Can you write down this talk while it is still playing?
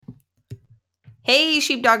Hey,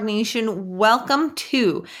 Sheepdog Nation. Welcome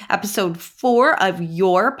to episode 4 of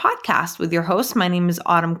your podcast with your host. My name is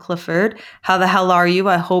Autumn Clifford. How the hell are you?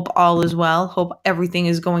 I hope all is well. Hope everything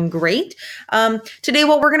is going great. Today,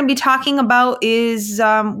 what we're going to be talking about is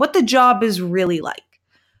what the job is really like.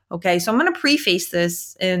 Okay, so I'm going to preface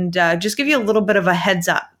this and just give you a little bit of a heads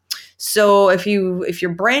up. So if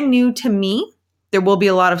you're brand new to me, there will be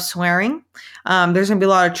a lot of swearing. There's going to be a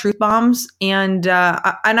lot of truth bombs, and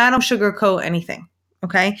I don't sugarcoat anything.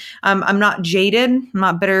 Okay, I'm not jaded. I'm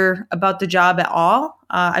not bitter about the job at all.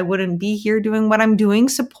 I wouldn't be here doing what I'm doing,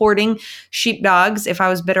 supporting sheepdogs, if I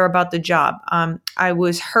was bitter about the job. I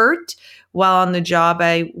was hurt while on the job.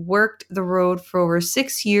 I worked the road for over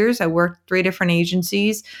 6 years. I worked 3 different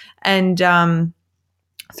agencies, and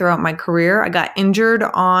throughout my career, I got injured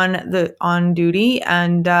on duty,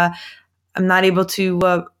 and I'm not able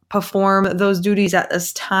to perform those duties at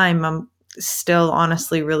this time. I'm still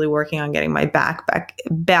honestly really working on getting my back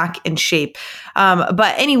in shape.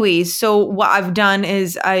 But anyways, so what I've done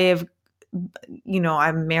is I'm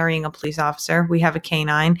marrying a police officer. We have a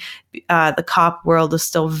canine. The cop world is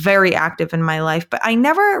still very active in my life, but I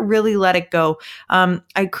never really let it go.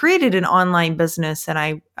 I created an online business, and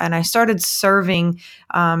I started serving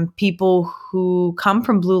people who come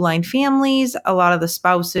from blue line families, a lot of the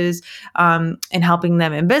spouses, and helping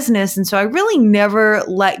them in business. And so I really never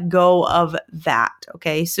let go of that.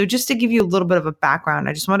 Okay, so just to give you a little bit of a background,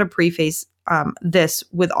 I just want to preface this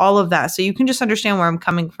with all of that so you can just understand where I'm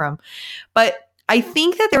coming from. But I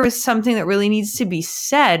think that there is something that really needs to be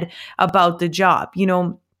said about the job.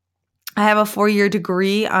 I have a 4-year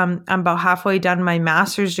degree. I'm about halfway done my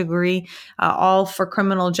master's degree, all for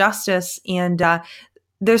criminal justice. And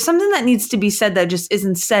there's something that needs to be said that just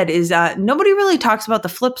isn't said is nobody really talks about the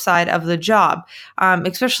flip side of the job,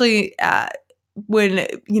 especially when,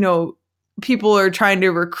 people are trying to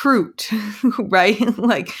recruit, right?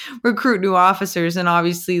 Like recruit new officers. And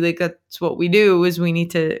obviously like that's what we do is we need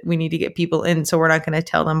to get people in. So we're not going to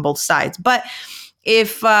tell them both sides. But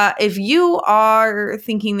if you are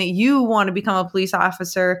thinking that you want to become a police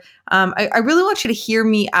officer, I really want you to hear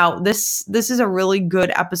me out. This is a really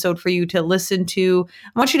good episode for you to listen to.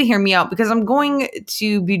 I want you to hear me out because I'm going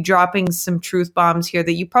to be dropping some truth bombs here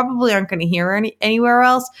that you probably aren't going to hear anywhere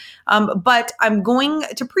else. But I'm going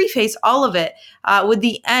to preface all of it with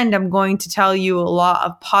the end. I'm going to tell you a lot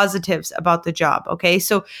of positives about the job. Okay,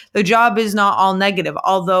 so the job is not all negative,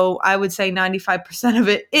 although I would say 95% of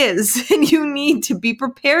it is, and you need to be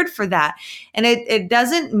prepared for that. And it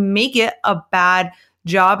doesn't make it a bad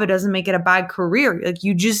job. It doesn't make it a bad career. Like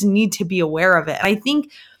you just need to be aware of it. And I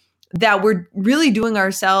think that we're really doing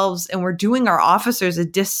ourselves and we're doing our officers a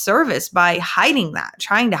disservice by hiding that,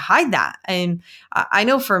 trying to hide that. And I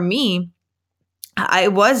know for me, I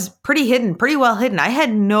was pretty well hidden. I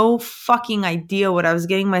had no fucking idea what I was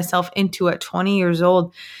getting myself into at 20 years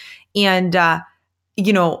old. And,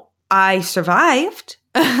 I survived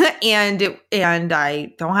and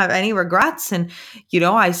I don't have any regrets. And,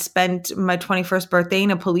 I spent my 21st birthday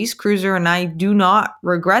in a police cruiser and I do not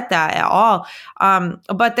regret that at all.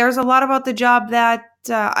 But there's a lot about the job that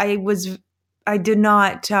I did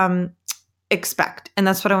not expect. And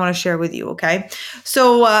that's what I want to share with you. Okay.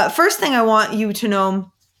 So first thing I want you to know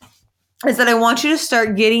is that I want you to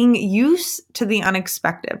start getting used to the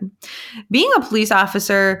unexpected. Being a police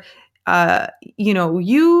officer,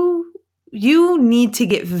 you need to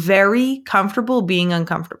get very comfortable being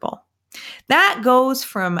uncomfortable. That goes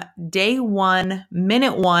from day 1,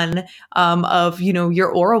 minute 1 of, your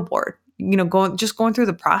oral board, going through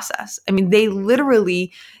the process. I mean, they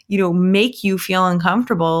literally, make you feel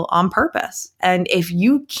uncomfortable on purpose. And if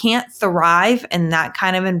you can't thrive in that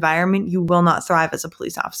kind of environment, you will not thrive as a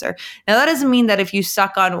police officer. Now, that doesn't mean that if you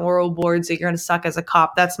suck on oral boards that you're going to suck as a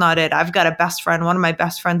cop. That's not it. I've got a best friend, one of my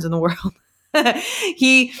best friends in the world.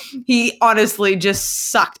 He honestly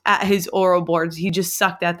just sucked at his oral boards. He just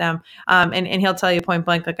sucked at them. And he'll tell you point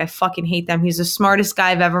blank, like, I fucking hate them. He's the smartest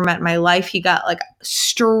guy I've ever met in my life. He got like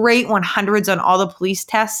straight 100s on all the police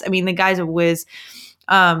tests. I mean, the guy's a whiz.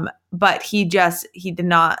 But he did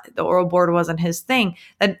not, the oral board wasn't his thing.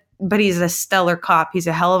 But he's a stellar cop. He's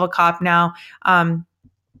a hell of a cop now.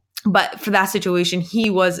 But for that situation,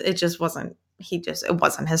 it wasn't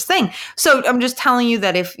his thing. So I'm just telling you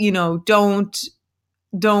that if,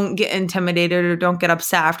 don't get intimidated or don't get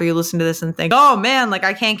upset after you listen to this and think, oh man, like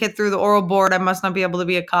I can't get through the oral board. I must not be able to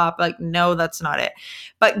be a cop. Like, no, that's not it.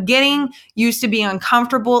 But getting used to being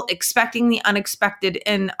uncomfortable, expecting the unexpected.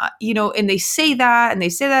 And, and they say that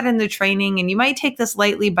in the training, and you might take this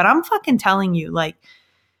lightly, but I'm fucking telling you, like,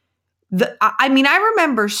 I mean, I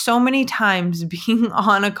remember so many times being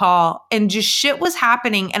on a call and just shit was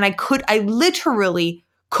happening, and I literally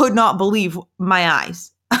could not believe my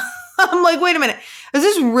eyes. I'm like, wait a minute, is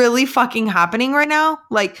this really fucking happening right now?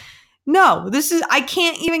 Like, no, I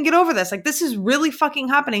can't even get over this. Like, this is really fucking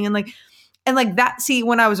happening. And like that, see,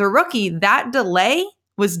 when I was a rookie, that delay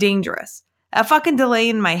was dangerous. That fucking delay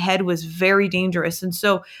in my head was very dangerous. And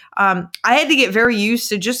so I had to get very used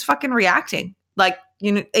to just fucking reacting. Like,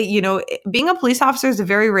 being a police officer is a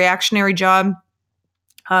very reactionary job.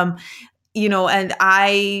 And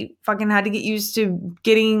I fucking had to get used to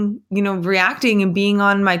getting, reacting and being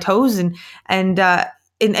on my toes and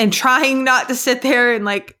trying not to sit there and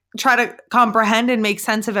like try to comprehend and make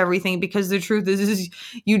sense of everything, because the truth is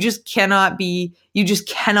you just cannot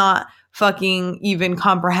fucking even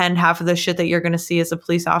comprehend half of the shit that you're going to see as a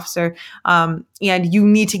police officer. And you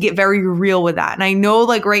need to get very real with that. And I know,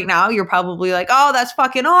 like, right now you're probably like, oh, that's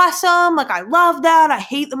fucking awesome. Like, I love that. I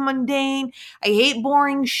hate the mundane. I hate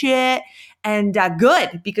boring shit. And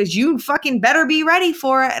good, because you fucking better be ready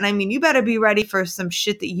for it. And I mean, you better be ready for some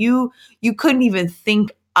shit that you couldn't even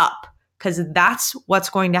think up, because that's what's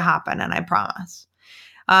going to happen. And I promise.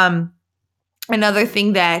 Another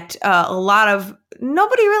thing that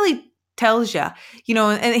nobody really tells you,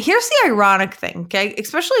 and here's the ironic thing, okay?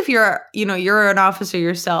 Especially if you're an officer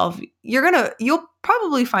yourself, you'll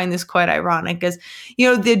probably find this quite ironic, as,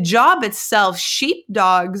 the job itself,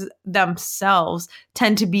 sheepdogs themselves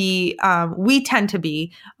tend to be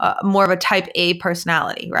more of a type A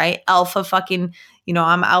personality, right? Alpha fucking,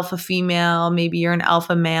 I'm alpha female, maybe you're an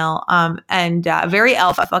alpha male, and very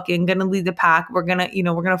alpha fucking gonna lead the pack. We're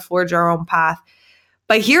gonna forge our own path.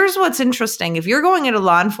 But here's what's interesting. If you're going into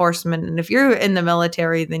law enforcement, and if you're in the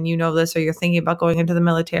military, then you know this, or you're thinking about going into the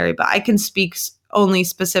military, but I can speak only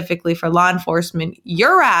specifically for law enforcement.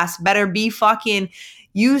 Your ass better be fucking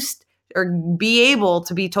used or be able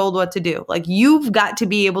to be told what to do. Like, you've got to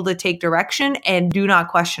be able to take direction and do not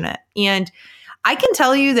question it. And I can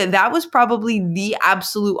tell you that was probably the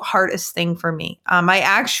absolute hardest thing for me. I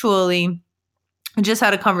actually just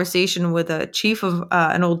had a conversation with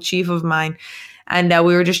an old chief of mine. And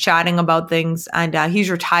we were just chatting about things, and he's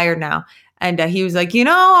retired now. And he was like,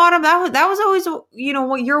 Autumn, that was always,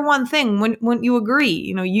 what your one thing. When you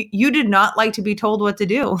agree, you did not like to be told what to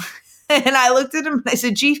do. And I looked at him and I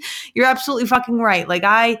said, Chief, you're absolutely fucking right. Like,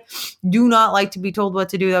 I do not like to be told what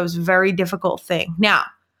to do. That was a very difficult thing. Now,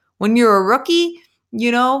 when you're a rookie,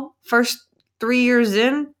 first 3 years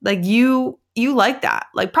in, like, you like that.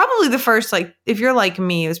 Like, probably the first, like, if you're like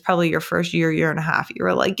me, it was probably your first year and a half. You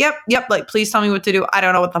were like, yep, like, please tell me what to do. I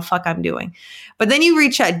don't know what the fuck I'm doing. But then you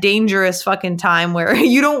reach that dangerous fucking time where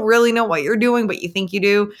you don't really know what you're doing, but you think you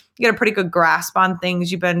do. You get a pretty good grasp on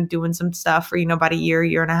things. You've been doing some stuff for, about a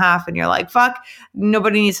year and a half, and you're like, fuck,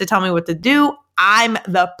 nobody needs to tell me what to do. I'm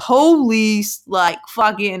the police. Like,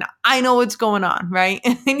 fucking, I know what's going on, right?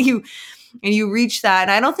 And you reach that.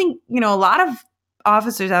 And I don't think, a lot of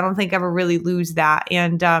officers, I don't think, ever really lose that.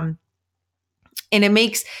 And it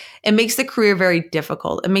makes the career very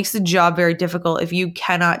difficult. It makes the job very difficult if you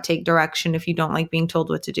cannot take direction, if you don't like being told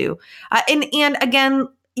what to do. And again,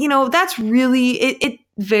 that's really, it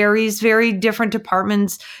varies, very different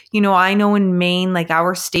departments. I know in Maine, like,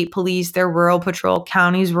 our state police, their rural patrol,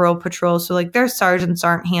 counties rural patrol. So, like, their sergeants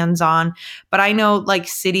aren't hands-on. But I know, like,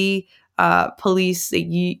 city police, that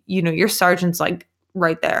your sergeant's, like,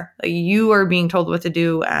 right there. Like, you are being told what to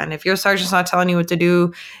do. And if your sergeant's not telling you what to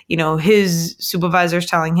do, his supervisor's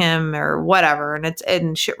telling him, or whatever.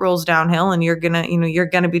 And shit rolls downhill, and you're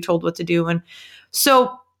gonna be told what to do. And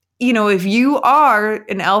so, if you are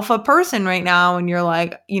an alpha person right now, and you're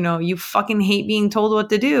like, you fucking hate being told what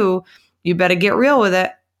to do, you better get real with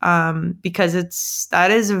it. Because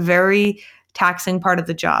that is a very taxing part of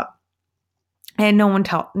the job. And no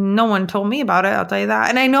one told me about it, I'll tell you that.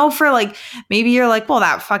 And I know, for, like, maybe you're like, well,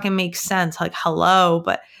 that fucking makes sense. Like, hello,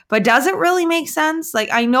 but does it really make sense? Like,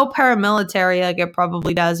 I know paramilitary, like, it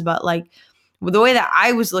probably does, but, like, the way that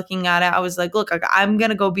I was looking at it, I was like, look, I'm going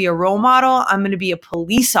to go be a role model. I'm going to be a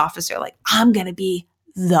police officer. Like, I'm going to be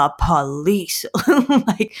the police.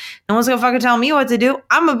 Like, no one's going to fucking tell me what to do.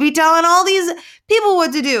 I'm going to be telling all these people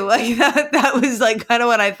what to do. Like, that was, like, kind of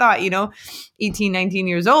what I thought, 18, 19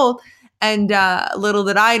 years old. And little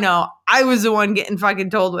did I know, I was the one getting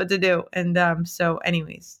fucking told what to do. And so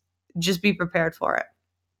anyways, just be prepared for it.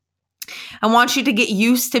 I want you to get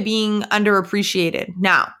used to being underappreciated.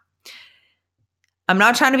 Now, I'm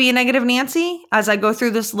not trying to be a negative Nancy as I go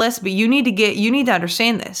through this list, but you need to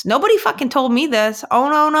understand this. Nobody fucking told me this.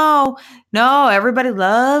 Oh, no, everybody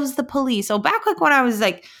loves the police. So back, like, when I was,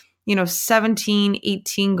 like, 17,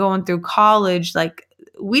 18, going through college, like,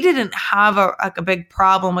 we didn't have a big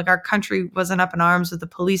problem. Like, our country wasn't up in arms with the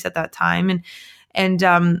police at that time. And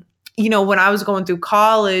when I was going through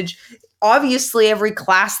college, obviously every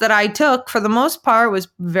class that I took for the most part was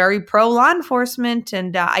very pro law enforcement.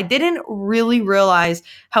 And I didn't really realize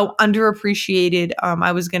how underappreciated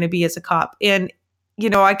I was going to be as a cop. And,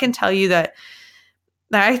 I can tell you that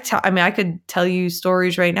I could tell you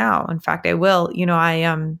stories right now. In fact, I will.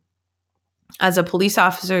 As a police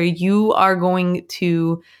officer, you are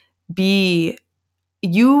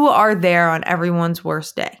there on everyone's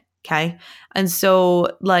worst day. Okay. And so,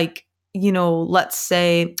 let's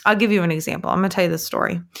say, I'll give you an example. I'm going to tell you this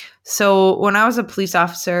story. So when I was a police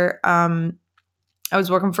officer, I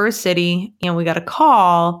was working for a city, and we got a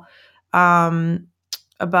call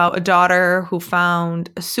about a daughter who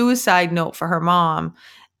found a suicide note for her mom,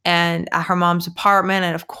 and at her mom's apartment.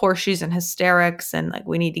 And of course she's in hysterics, and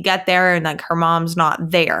we need to get there, and her mom's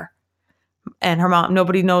not there, and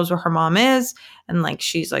nobody knows where her mom is. And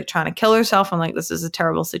she's trying to kill herself, and this is a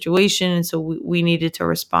terrible situation. And so we needed to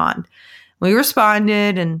respond. We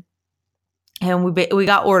responded, and we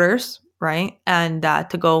got orders, right? And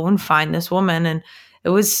to go and find this woman. And it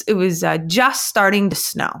was just starting to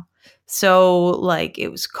snow. So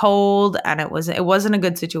it was cold, and it wasn't a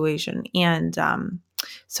good situation. And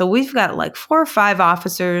so we've got 4 or 5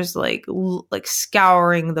 officers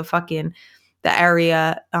scouring the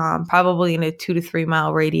area, probably in a 2 to 3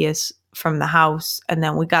 mile radius from the house. And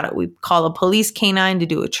then we call a police canine to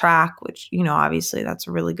do a track, which, obviously that's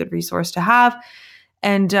a really good resource to have.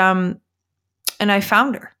 And I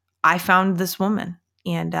found her. I found this woman,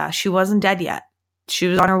 and she wasn't dead yet. She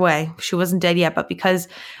was on her way. She wasn't dead yet, but because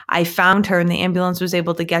I found her and the ambulance was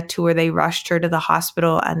able to get to her, they rushed her to the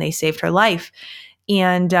hospital and they saved her life.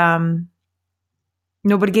 And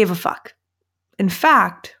nobody gave a fuck. In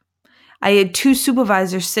fact, I had 2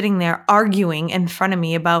 supervisors sitting there arguing in front of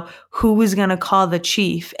me about who was going to call the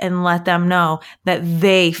chief and let them know that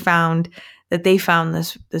they found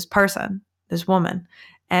this person, this woman.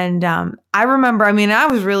 And I remember, I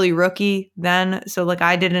was really rookie then. So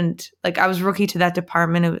I was rookie to that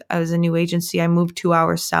department. I was a new agency. I moved 2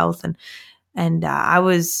 hours south, and I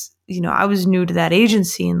was new to that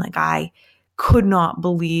agency. And I could not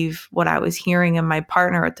believe what I was hearing. And my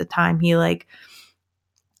partner at the time,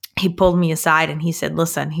 he pulled me aside and he said,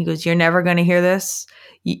 listen, he goes, you're never going to hear this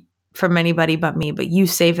from anybody but me, but you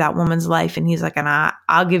saved that woman's life. And he's like, and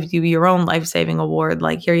I'll give you your own life-saving award.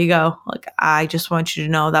 Here you go. I just want you to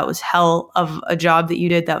know that was hell of a job that you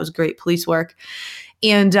did. That was great police work.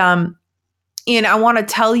 And I want to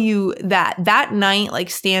tell you that night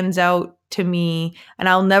stands out to me, and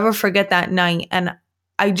I'll never forget that night. And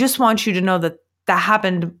I just want you to know that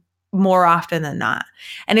happened more often than not.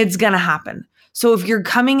 And it's going to happen. So if you're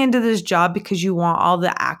coming into this job because you want all the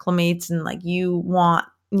acclimates and you want,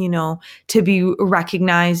 to be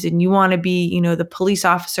recognized, and you want to be, the police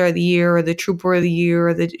officer of the year or the trooper of the year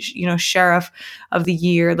or the, sheriff of the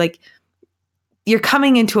year, you're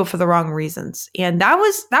coming into it for the wrong reasons. And that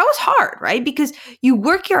was hard, right? Because you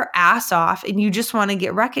work your ass off and you just want to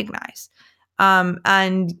get recognized.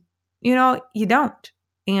 And you don't.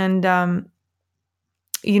 And,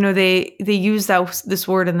 they use this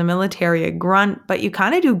word in the military, a grunt, but you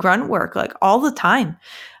kind of do grunt work all the time.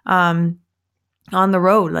 On the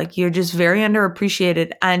road, you're just very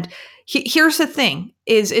underappreciated. And here's the thing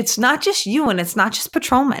is it's not just you, and it's not just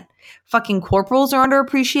patrolmen. Fucking corporals are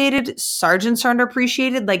underappreciated. Sergeants are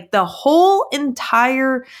underappreciated. The whole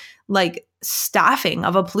entire staffing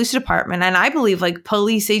of a police department. And I believe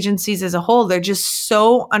police agencies as a whole, they're just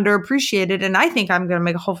so underappreciated. And I think I'm going to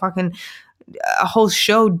make a whole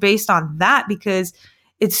show based on that, because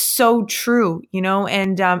it's so true,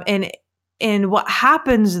 and what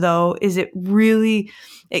happens though is it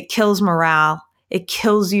kills morale. It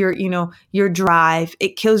kills your drive.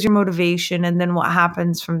 It kills your motivation. And then what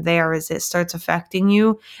happens from there is it starts affecting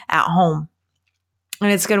you at home,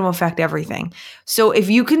 and it's going to affect everything. So if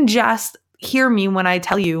you can just hear me when I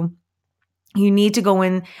tell you, you need to go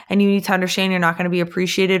in and you need to understand you're not going to be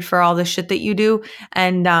appreciated for all the shit that you do.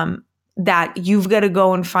 And, that you've got to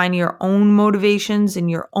go and find your own motivations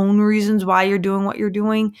and your own reasons why you're doing what you're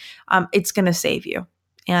doing. It's going to save you.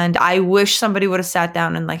 And I wish somebody would have sat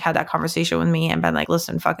down and had that conversation with me and been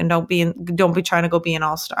listen, fucking don't be trying to go be an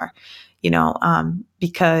all-star,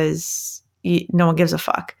 because no one gives a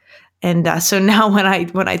fuck. And so now when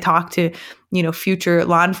I talk to, future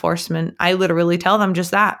law enforcement, I literally tell them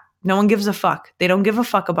just that. No one gives a fuck. They don't give a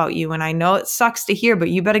fuck about you. And I know it sucks to hear,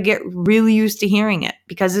 but you better get really used to hearing it,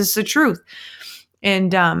 because it's the truth.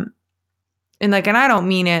 And I don't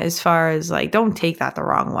mean it as far as don't take that the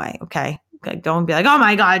wrong way. Okay. Don't be oh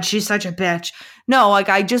my God, she's such a bitch. No, like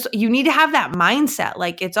you need to have that mindset.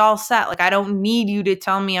 Like it's all set. Like I don't need you to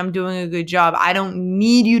tell me I'm doing a good job. I don't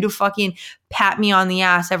need you to fucking pat me on the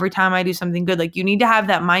ass every time I do something good. Like you need to have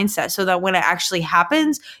that mindset so that when it actually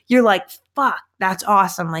happens, you're like, fuck, that's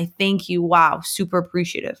awesome. Like, thank you. Wow. Super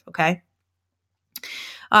appreciative. Okay.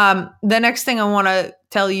 The next thing I want to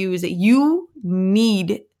tell you is that you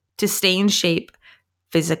need to stay in shape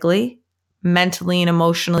physically, mentally, and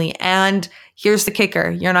emotionally. And here's the kicker.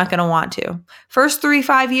 You're not going to want to. First 3 to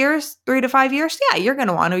 5 years, yeah, you're going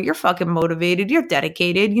to want to. You're fucking motivated. You're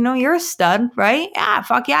dedicated. You know, you're a stud, right? Yeah,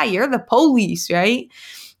 fuck yeah. You're the police, right?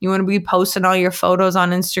 You want to be posting all your photos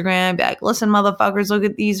on Instagram. Be like, listen, motherfuckers, look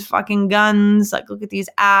at these fucking guns. Like, look at these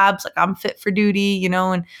abs. Like, I'm fit for duty, you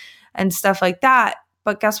know, and stuff like that.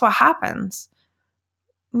 But guess what happens?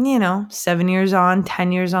 7 years on,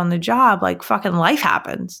 10 years on the job, like fucking life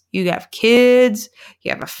happens. You have kids, you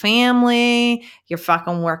have a family, you're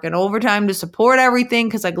fucking working overtime to support everything.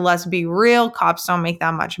 Cause like, let's be real, cops don't make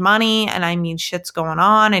that much money. And I mean, shit's going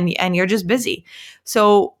on and you're just busy.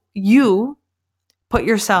 So you put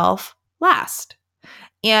yourself last.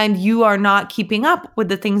 And you are not keeping up with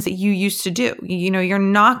the things that you used to do. You're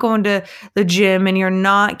not going to the gym and you're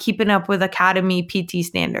not keeping up with Academy PT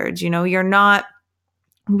standards. You're not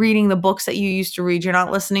reading the books that you used to read. You're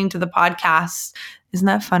not listening to the podcasts. Isn't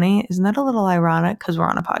that funny? Isn't that a little ironic? Because we're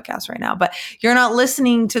on a podcast right now, but you're not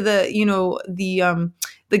listening to the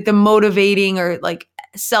motivating or like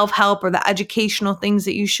self-help or the educational things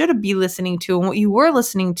that you should be listening to and what you were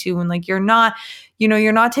listening to. And like, you're not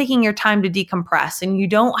taking your time to decompress and you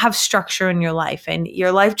don't have structure in your life and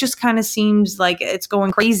your life just kind of seems like it's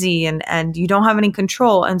going crazy and you don't have any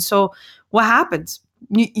control. And so what happens?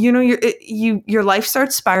 Your life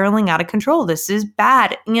starts spiraling out of control. This is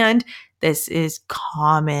bad. And this is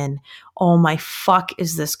common. Oh my fuck,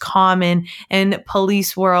 is this common in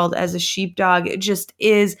police world as a sheepdog? It just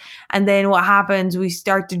is. And then what happens? We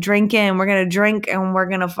start to drink in. We're going to drink and we're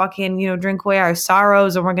going to fucking, drink away our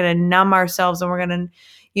sorrows and we're going to numb ourselves and we're going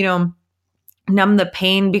to, numb the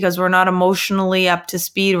pain because we're not emotionally up to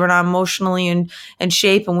speed. We're not emotionally in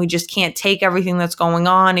shape and we just can't take everything that's going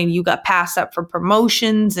on. And you got passed up for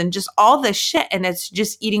promotions and just all this shit. And it's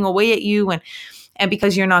just eating away at you. And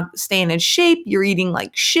because you're not staying in shape, you're eating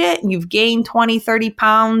like shit and you've gained 20, 30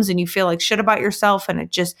 pounds and you feel like shit about yourself. And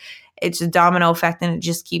it's a domino effect and it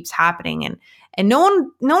just keeps happening. And no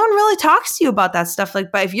one really talks to you about that stuff.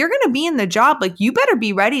 Like, but if you're going to be in the job, like you better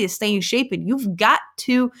be ready to stay in shape and you've got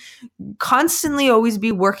to constantly always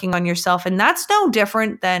be working on yourself. And that's no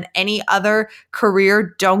different than any other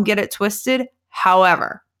career. Don't get it twisted.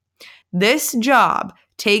 However, this job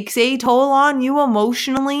takes a toll on you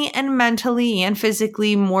emotionally and mentally and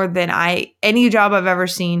physically more than any job I've ever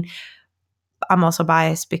seen. I'm also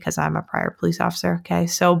biased because I'm a prior police officer. Okay.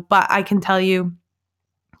 So, but I can tell you,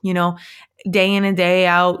 day in and day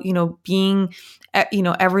out, being,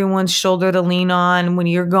 everyone's shoulder to lean on when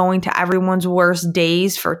you're going to everyone's worst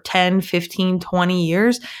days for 10, 15, 20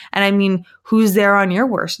 years. And I mean, who's there on your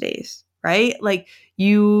worst days, right? Like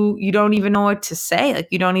you don't even know what to say. Like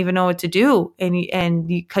you don't even know what to do. And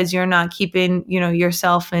because you're not keeping,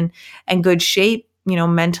 yourself in good shape,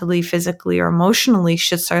 mentally, physically, or emotionally,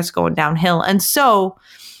 shit starts going downhill. And so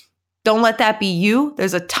don't let that be you.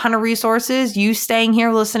 There's a ton of resources. You staying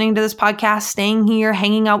here, listening to this podcast, staying here,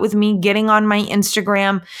 hanging out with me, getting on my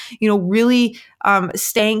Instagram, really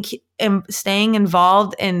staying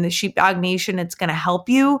involved in the Sheepdog Nation. It's going to help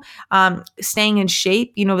you staying in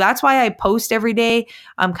shape. That's why I post every day.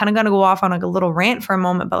 I'm kind of going to go off on like a little rant for a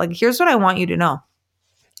moment, but like, here's what I want you to know.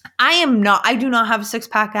 I do not have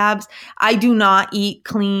 6-pack abs. I do not eat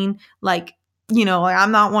clean.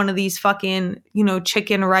 I'm not one of these fucking,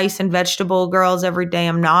 chicken, rice, and vegetable girls every day.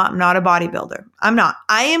 I'm not a bodybuilder. I'm not.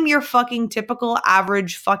 I am your fucking typical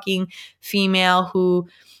average fucking female who,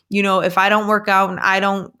 if I don't work out and I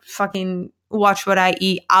don't fucking watch what I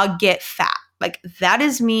eat, I'll get fat. Like that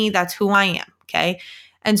is me. That's who I am. Okay.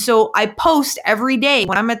 And so I post every day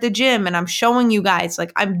when I'm at the gym and I'm showing you guys,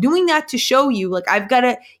 like I'm doing that to show you, like I've got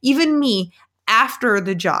to, even me after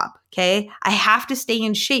the job. Okay. I have to stay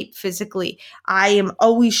in shape physically. I am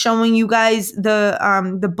always showing you guys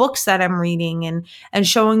the books that I'm reading and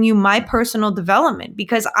showing you my personal development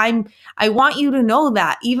because I want you to know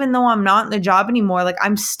that even though I'm not in the job anymore, like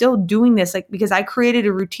I'm still doing this, like, because I created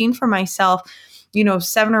a routine for myself,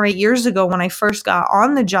 7 or 8 years ago when I first got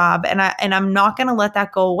on the job and I'm not going to let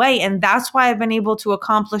that go away. And that's why I've been able to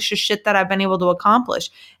accomplish the shit that I've been able to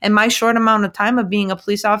accomplish. In my short amount of time of being a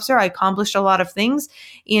police officer, I accomplished a lot of things.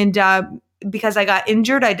 And because I got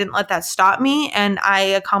injured, I didn't let that stop me. And I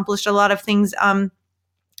accomplished a lot of things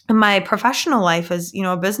my professional life as,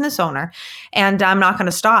 a business owner, and I'm not going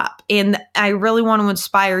to stop. And I really want to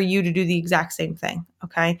inspire you to do the exact same thing.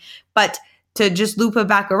 Okay. But to just loop it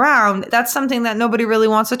back around, that's something that nobody really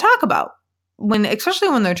wants to talk about especially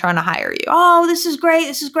when they're trying to hire you. Oh, this is great.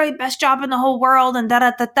 This is great. Best job in the whole world and da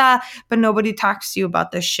da da da. But nobody talks to you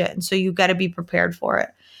about this shit. And so you got to be prepared for it.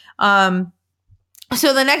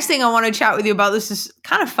 So the next thing I want to chat with you about, this is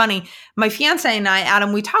kind of funny. My fiance and I,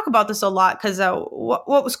 Adam, we talk about this a lot because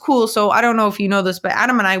what was cool. So I don't know if you know this, but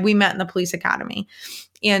Adam and I, we met in the police academy.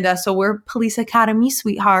 And so we're police academy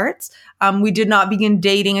sweethearts. We did not begin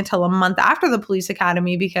dating until a month after the police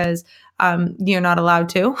academy because you're not allowed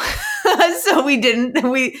to. So we didn't.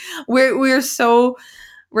 We're so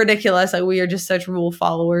ridiculous. Like, we are just such rule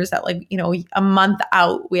followers that, like, a month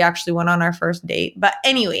out, we actually went on our first date. But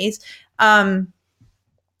anyways,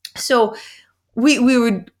 so we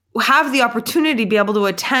would have the opportunity to be able to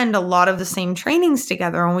attend a lot of the same trainings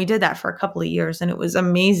together. And we did that for a couple of years and it was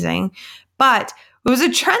amazing. But it was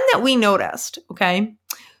a trend that we noticed. Okay.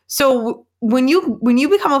 So when you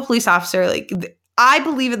become a police officer, like, I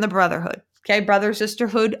believe in the brotherhood. Okay. Brother,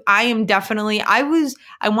 sisterhood. I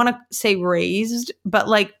want to say raised, but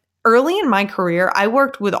like, early in my career, I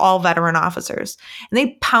worked with all veteran officers and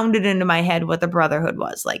they pounded into my head what the brotherhood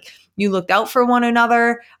was. Like, you looked out for one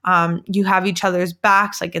another, you have each other's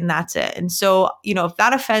backs, like, and that's it. And so, if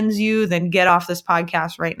that offends you, then get off this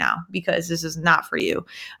podcast right now because this is not for you.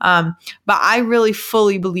 But I really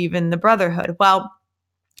fully believe in the brotherhood. Well,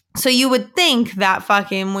 so you would think that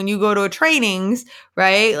fucking when you go to a trainings,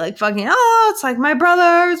 right? Like, fucking, oh, it's like my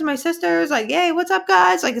brothers, my sisters, like, hey, what's up,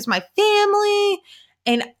 guys? Like, it's my family.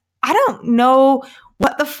 And I don't know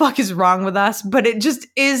what the fuck is wrong with us, but it just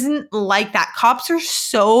isn't like that. Cops are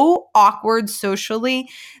so awkward socially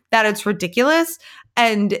that it's ridiculous.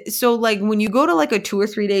 And so, like, when you go to like a 2 or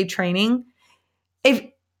 3 day training, if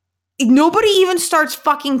nobody even starts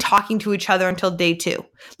fucking talking to each other until day 2.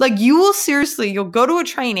 Like, you'll go to a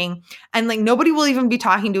training and like nobody will even be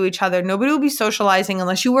talking to each other. Nobody will be socializing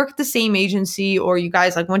unless you work at the same agency or you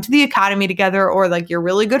guys like went to the academy together or like you're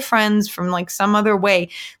really good friends from like some other way.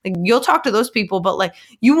 Like, you'll talk to those people, but like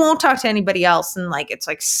you won't talk to anybody else. And like, it's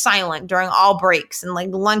like silent during all breaks and like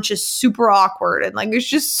lunch is super awkward. And like, it's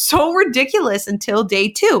just so ridiculous until day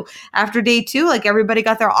 2. After day 2, like everybody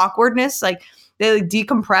got their awkwardness, like, they like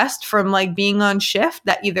decompressed from like being on shift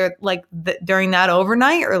that either like during that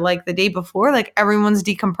overnight or like the day before, like everyone's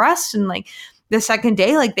decompressed and like the second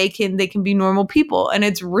day, like they can be normal people. And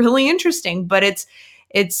it's really interesting, but it's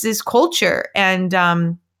this culture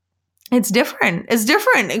and, it's different. It's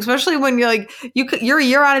different, especially when you're like, you're a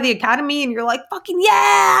year out of the academy and you're like, fucking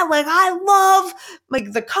yeah. Like, I love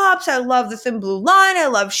like the cops. I love the Thin Blue Line. I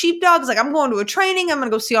love sheepdogs. Like, I'm going to a training. I'm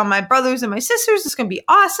going to go see all my brothers and my sisters. It's going to be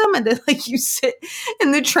awesome. And then like you sit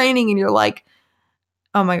in the training and you're like,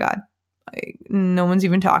 oh my God, like, no one's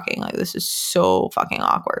even talking. Like, this is so fucking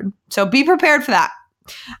awkward. So be prepared for that.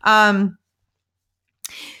 The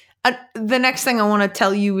next thing I want to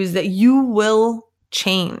tell you is that you will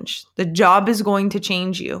change. The job is going to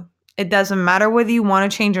change you. It doesn't matter whether you want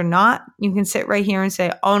to change or not. You can sit right here and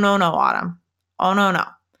say, oh, no, Autumn. Oh, no.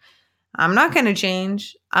 I'm not going to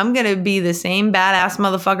change. I'm going to be the same badass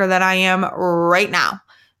motherfucker that I am right now.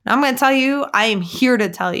 And I'm going to tell you, I am here to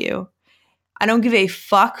tell you, I don't give a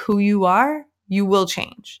fuck who you are. You will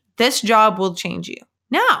change. This job will change you.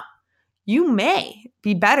 Now, you may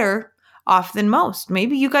be better off than most.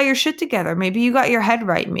 Maybe you got your shit together. Maybe you got your head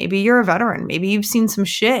right. Maybe you're a veteran. Maybe you've seen some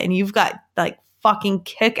shit and you've got like fucking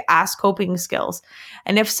kick-ass coping skills.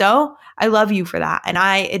 And if so, I love you for that. And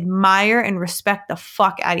I admire and respect the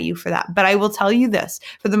fuck out of you for that. But I will tell you this,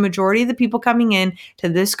 for the majority of the people coming in to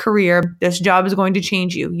this career, this job is going to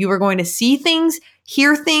change you. You are going to see things,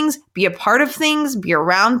 hear things, be a part of things, be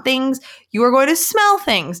around things. You are going to smell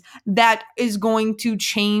things that is going to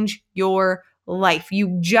change your life.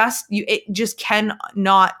 It just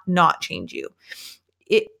cannot not change you.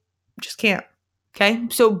 It just can't. Okay.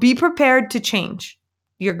 So be prepared to change.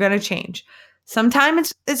 You're going to change.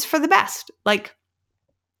 Sometimes it's for the best. Like,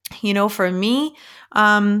 for me,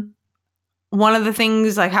 one of the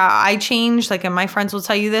things like how I changed, like, and my friends will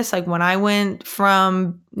tell you this, like when I went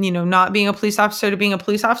from, not being a police officer to being a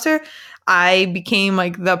police officer, I became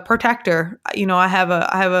like the protector. I have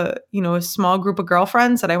a small group of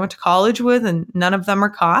girlfriends that I went to college with and none of them are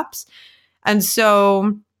cops. And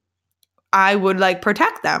so I would like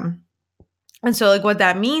protect them. And so like what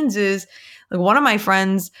that means is like one of my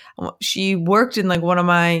friends, she worked in like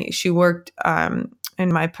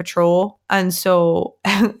in my patrol. And so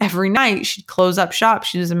every night she'd close up shop.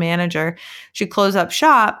 She was a manager. She'd close up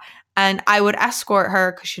shop And I would escort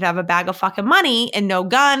her because she'd have a bag of fucking money and no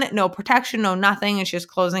gun, no protection, no nothing. And she's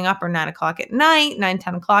closing up or 9 o'clock at night, 9,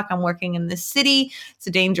 10 o'clock. I'm working in this city. It's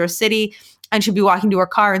a dangerous city. And she'd be walking to her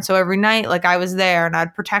car. And so every night, like I was there and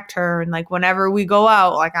I'd protect her. And like whenever we go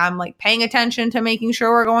out, like I'm like paying attention to making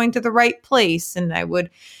sure we're going to the right place. And I would,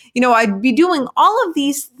 I'd be doing all of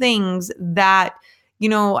these things that,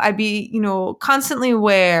 I'd be, constantly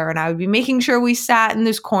aware, and I would be making sure we sat in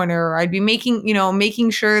this corner, or I'd be making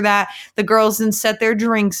sure that the girls didn't set their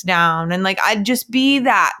drinks down. And like, I'd just be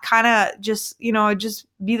that kind of I'd just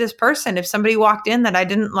be this person. If somebody walked in that I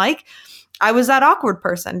didn't like, I was that awkward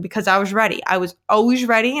person because I was ready. I was always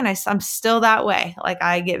ready. And I'm still that way. Like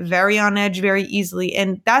I get very on edge very easily.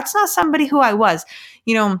 And that's not somebody who I was,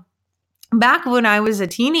 back when I was a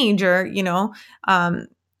teenager,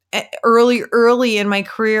 early in my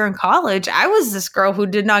career in college, I was this girl who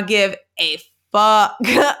did not give a fuck.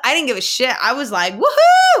 I didn't give a shit. I was like,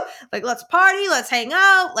 woohoo! Like, let's party, let's hang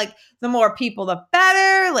out. Like, the more people, the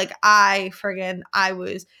better. Like, I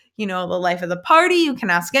was, the life of the party. You can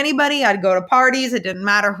ask anybody. I'd go to parties. It didn't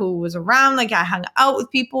matter who was around. Like, I hung out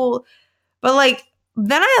with people. But like,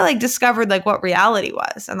 then I like discovered like what reality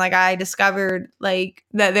was. And like, I discovered like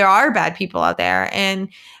that there are bad people out there, and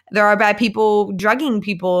there are bad people drugging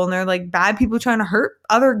people, and they're like bad people trying to hurt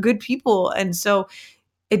other good people. And so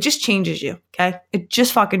it just changes you. Okay. It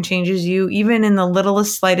just fucking changes you. Even in the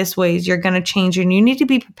littlest, slightest ways, you're going to change, and you need to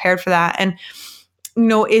be prepared for that. And,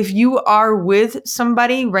 if you are with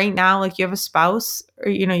somebody right now, like you have a spouse, or,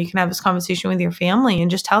 you can have this conversation with your family and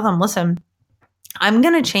just tell them, listen, I'm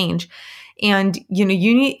going to change. And,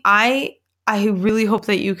 I really hope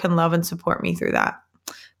that you can love and support me through that,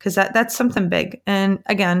 because that's something big. And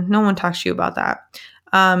again, no one talks to you about that.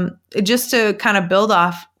 Just to kind of build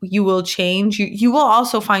off, you will change. You will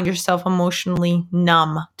also find yourself emotionally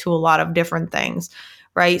numb to a lot of different things,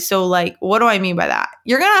 right? So like, what do I mean by that?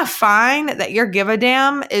 You're going to find that your give a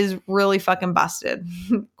damn is really fucking busted.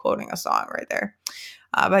 Quoting a song right there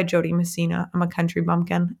by Jody Messina. I'm a country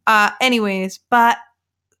bumpkin. Anyways, but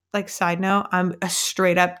like side note, I'm a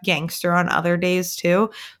straight up gangster on other days too.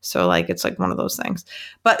 So like, it's like one of those things.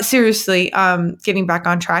 But seriously, getting back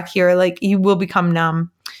on track here, like you will become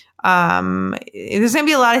numb. There's going to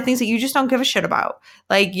be a lot of things that you just don't give a shit about.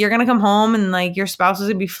 Like you're going to come home and like your spouse is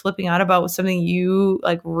going to be flipping out about something you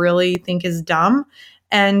like really think is dumb.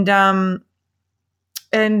 And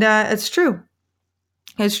it's true.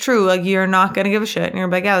 It's true. Like you're not going to give a shit. And you're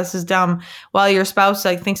like, yeah, this is dumb. While your spouse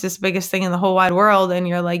like thinks it's the biggest thing in the whole wide world. And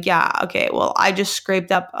you're like, yeah, okay, well, I just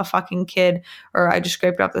scraped up a fucking kid, or I just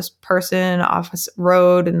scraped up this person off this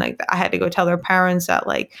road. And like, I had to go tell their parents that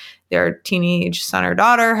like their teenage son or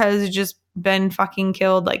daughter has just been fucking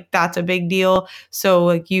killed. Like that's a big deal. So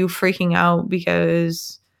like you freaking out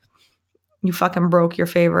because you fucking broke your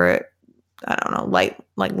favorite, I don't know, light,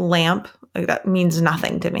 like lamp. Like that means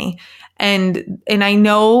nothing to me. And I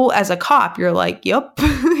know as a cop, you're like, yep,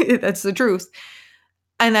 that's the truth.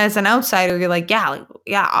 And as an outsider, you're like,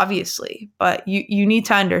 yeah, obviously. But you need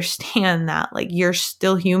to understand that like you're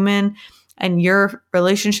still human, and your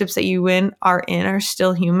relationships that you are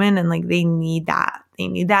still human, and like they need that. They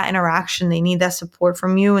need that interaction. They need that support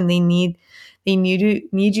from you, and they need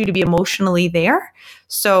you to be emotionally there.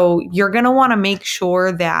 So you're gonna want to make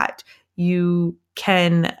sure that you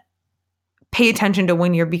can pay attention to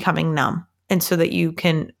when you're becoming numb, and so that you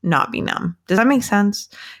can not be numb. Does that make sense?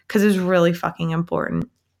 Because it's really fucking important.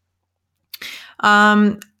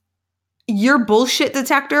 Your bullshit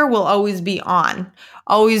detector will always be on.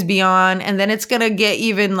 And then it's going to get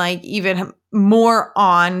even more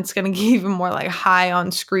on. It's going to get even more like high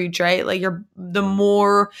on screech, right? Like the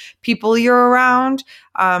more people you're around,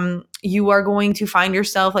 you are going to find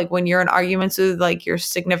yourself like when you're in arguments with like your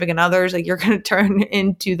significant others, like you're going to turn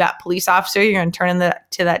into that police officer. You're going to turn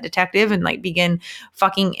into that detective and like begin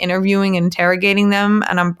fucking interviewing and interrogating them.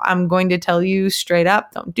 And I'm going to tell you straight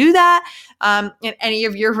up, don't do that. In any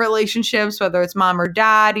of your relationships, whether it's mom or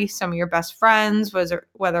dad, some of your best friends,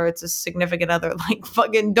 whether it's a significant other, like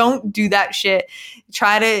fucking don't do that shit.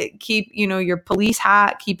 Try to keep, your police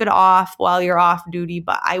hat, keep it off while you're off duty.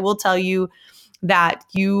 But I will tell you that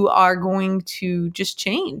you are going to just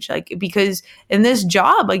change, like, because in this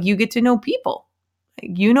job, like you get to know people.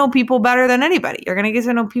 You know people better than anybody. You're going to get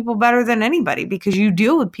to know people better than anybody because you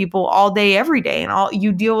deal with people all day, every day, and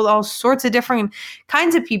you deal with all sorts of different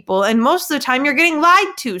kinds of people. And most of the time you're getting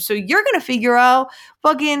lied to. So you're going to figure out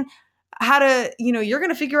fucking how to, you're going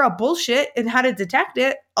to figure out bullshit and how to detect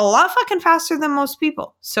it a lot fucking faster than most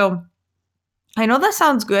people. So I know that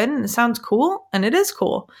sounds good and it sounds cool, and it is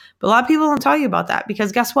cool, but a lot of people don't tell you about that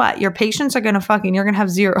because guess what? Your patients are going to you're going to have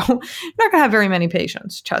zero. You're not going to have very many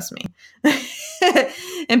patients, trust me.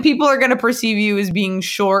 And people are going to perceive you as being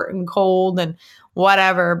short and cold and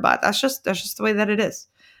whatever, but that's just the way that it is.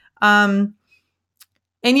 Um,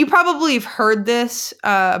 and you probably have heard this,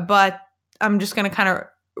 but I'm just going to kind of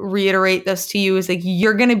reiterate this to you is like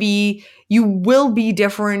you will be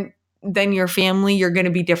different than your family. You're going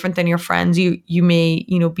to be different than your friends. You may,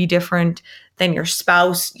 be different than your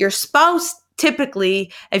spouse. Your spouse,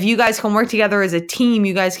 typically, if you guys can work together as a team,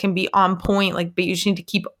 you guys can be on point, like, but you just need to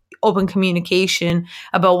keep open communication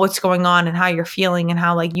about what's going on and how you're feeling and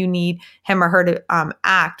how like you need him or her to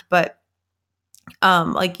act. But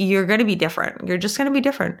like you're going to be different. You're just going to be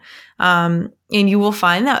different. And you will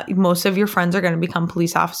find that most of your friends are going to become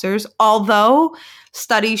police officers, although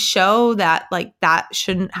studies show that like that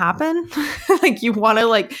shouldn't happen. Like you want to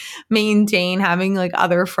like maintain having like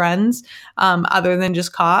other friends other than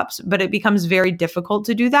just cops, but it becomes very difficult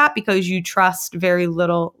to do that because you trust very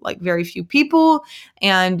little, like very few people.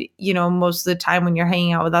 And, most of the time when you're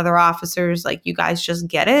hanging out with other officers, like you guys just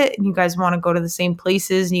get it and you guys want to go to the same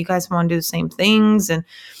places and you guys want to do the same things. And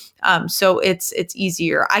so it's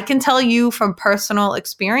easier. I can tell you from personal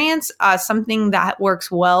experience, something that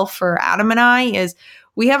works well for Adam and I is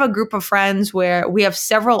we have a group of friends where we have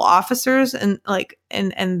several officers and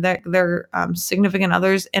their significant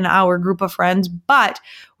others in our group of friends, but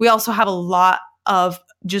we also have a lot of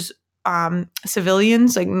just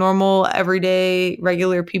civilians, like normal, everyday,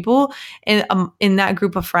 regular people in that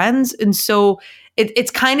group of friends. And so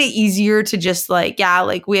it's kind of easier to just like, yeah,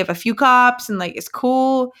 like we have a few cops and like it's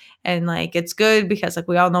cool and like it's good because like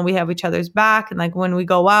we all know we have each other's back. And like when we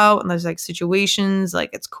go out and there's like situations, like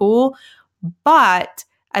it's cool. But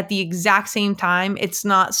at the exact same time, it's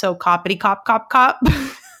not so coppity cop.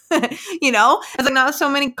 It's like not so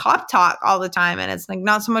many cop talk all the time and it's like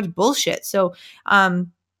not so much bullshit. So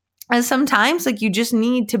and sometimes like you just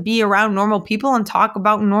need to be around normal people and talk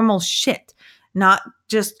about normal shit, not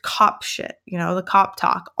just cop shit, the cop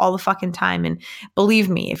talk all the fucking time. And believe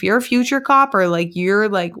me, if you're a future cop or like you're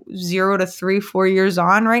like 0 to 3, 4 years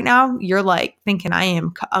on right now, you're like thinking I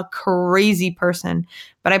am a crazy person.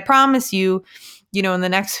 But I promise you, in the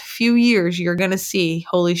next few years, you're going to see,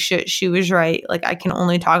 holy shit, she was right. Like I can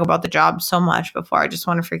only talk about the job so much before I just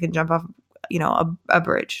want to freaking jump off, a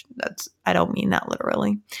bridge. I don't mean that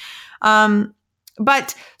literally.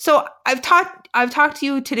 But so I've talked to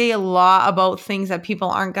you today a lot about things that people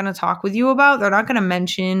aren't going to talk with you about. They're not going to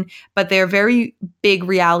mention, but they're very big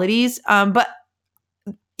realities. But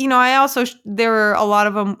I also, there were a lot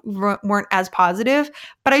of them weren't as positive,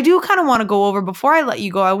 but I do kind of want to go over before I let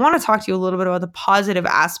you go. I want to talk to you a little bit about the positive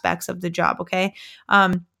aspects of the job. Okay.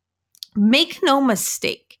 Make no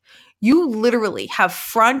mistake. You literally have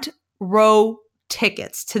front row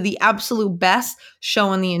tickets to the absolute best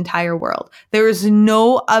show in the entire world. There is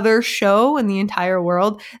no other show in the entire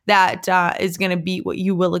world that is going to beat what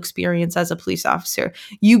you will experience as a police officer.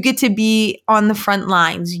 You get to be on the front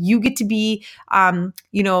lines. You get to be,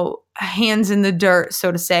 hands in the dirt,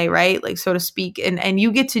 so to say, right? Like, so to speak. And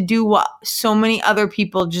you get to do what so many other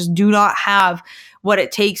people just do not have what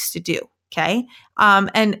it takes to do. Okay.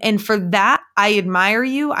 And for that, I admire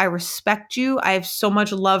you. I respect you. I have so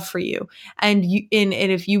much love for you. And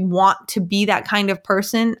if you want to be that kind of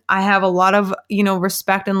person, I have a lot of,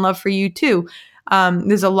 respect and love for you too.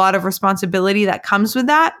 There's a lot of responsibility that comes with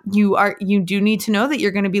that. You do need to know that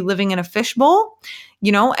you're going to be living in a fishbowl.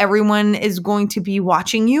 Everyone is going to be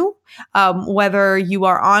watching you, whether you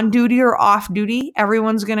are on duty or off duty.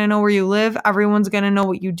 Everyone's going to know where you live. Everyone's going to know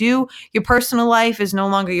what you do. Your personal life is no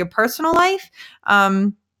longer your personal life.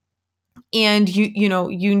 And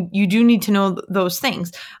you do need to know those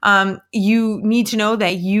things. You need to know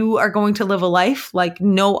that you are going to live a life like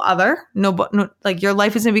no other. Like your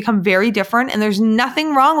life is going to become very different, and there's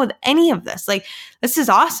nothing wrong with any of this. Like this is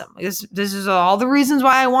awesome. This is all the reasons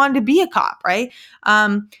why I wanted to be a cop, right?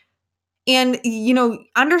 And,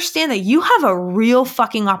 understand that you have a real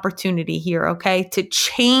fucking opportunity here, okay, to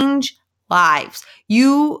change lives.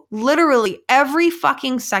 You literally, every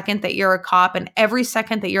fucking second that you're a cop and every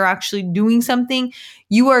second that you're actually doing something,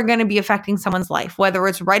 you are going to be affecting someone's life, whether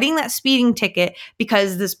it's writing that speeding ticket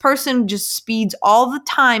because this person just speeds all the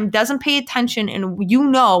time, doesn't pay attention, and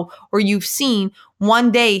or you've seen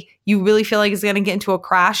one day you really feel like it's going to get into a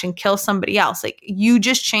crash and kill somebody else. Like you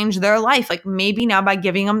just changed their life. Like maybe now by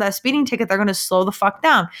giving them that speeding ticket, they're going to slow the fuck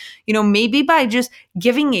down. Maybe by just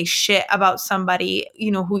giving a shit about somebody,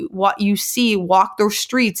 what you see walk those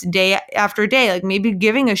streets day after day, like maybe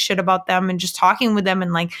giving a shit about them and just talking with them.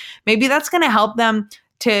 And like, maybe that's going to help them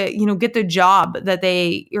to get the job that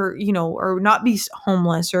they, or not be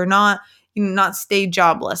homeless, or not stay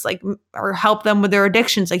jobless, like, or help them with their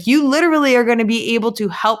addictions. Like, you literally are going to be able to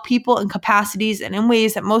help people in capacities and in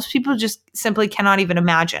ways that most people just simply cannot even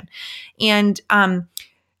imagine. And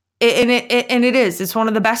it's one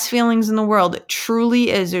of the best feelings in the world. It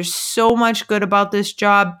truly is. There's so much good about this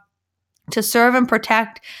job, to serve and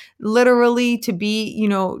protect, literally to be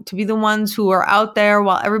the ones who are out there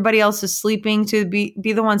while everybody else is sleeping, to be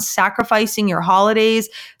the ones sacrificing your holidays,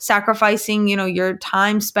 sacrificing, your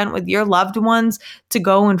time spent with your loved ones to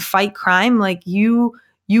go and fight crime. Like, you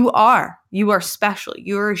are special.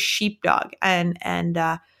 You're a sheepdog. And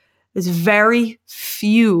there's very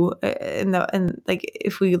few like,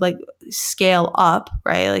 if we like scale up,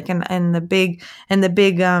 right? Like, in the big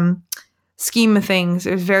scheme of things,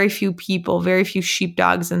 there's very few people, very few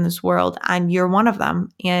sheepdogs in this world, and you're one of them.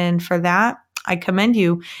 And for that, I commend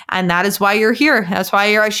you. And that is why you're here. That's why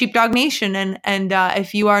you're a Sheepdog Nation. And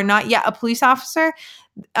if you are not yet a police officer,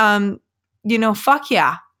 fuck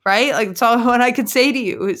yeah, right? Like, that's all what I could say to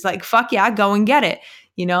you is, like, fuck yeah, go and get it,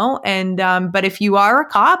 And but if you are a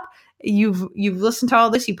cop, you've listened to all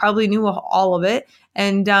this, you probably knew all of it.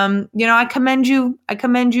 And, I commend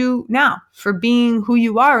you now for being who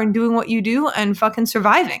you are and doing what you do and fucking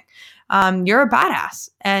surviving. You're a badass,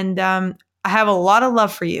 and I have a lot of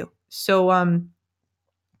love for you. So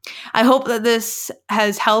I hope that this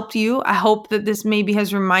has helped you. I hope that this maybe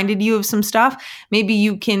has reminded you of some stuff. Maybe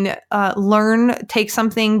you can take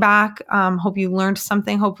something back. Hope you learned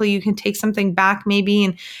something. Hopefully you can take something back maybe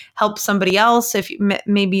and help somebody else. If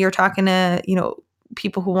maybe you're talking to,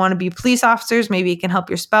 people who want to be police officers, maybe it can help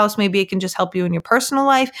your spouse. Maybe it can just help you in your personal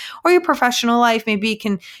life or your professional life. Maybe it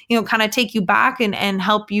can, kind of take you back and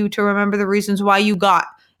help you to remember the reasons why you got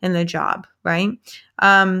in the job, right?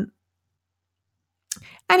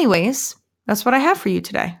 Anyways, that's what I have for you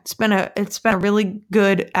today. It's been a really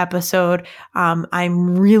good episode.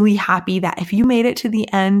 I'm really happy that if you made it to the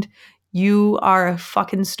end, you are a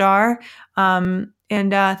fucking star.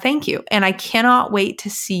 And thank you. And I cannot wait to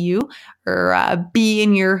see you or be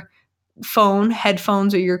in your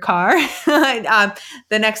headphones, or your car the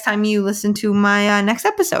next time you listen to my next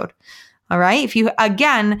episode. All right. If you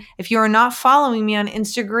are not following me on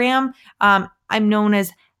Instagram, I'm known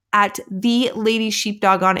as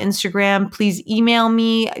 @TheLadySheepdog on Instagram. Please email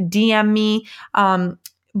me, DM me,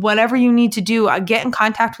 whatever you need to do. Get in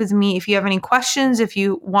contact with me if you have any questions. If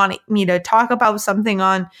you want me to talk about something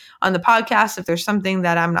on the podcast, if there's something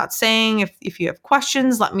that I'm not saying, if you have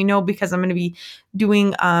questions, let me know, because I'm going to be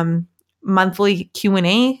doing monthly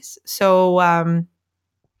Q&As. So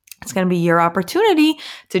it's going to be your opportunity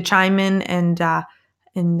to chime in and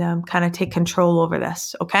kind of take control over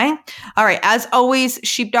this. Okay. All right. As always,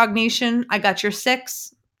 Sheepdog Nation, I got your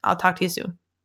 6. I'll talk to you soon.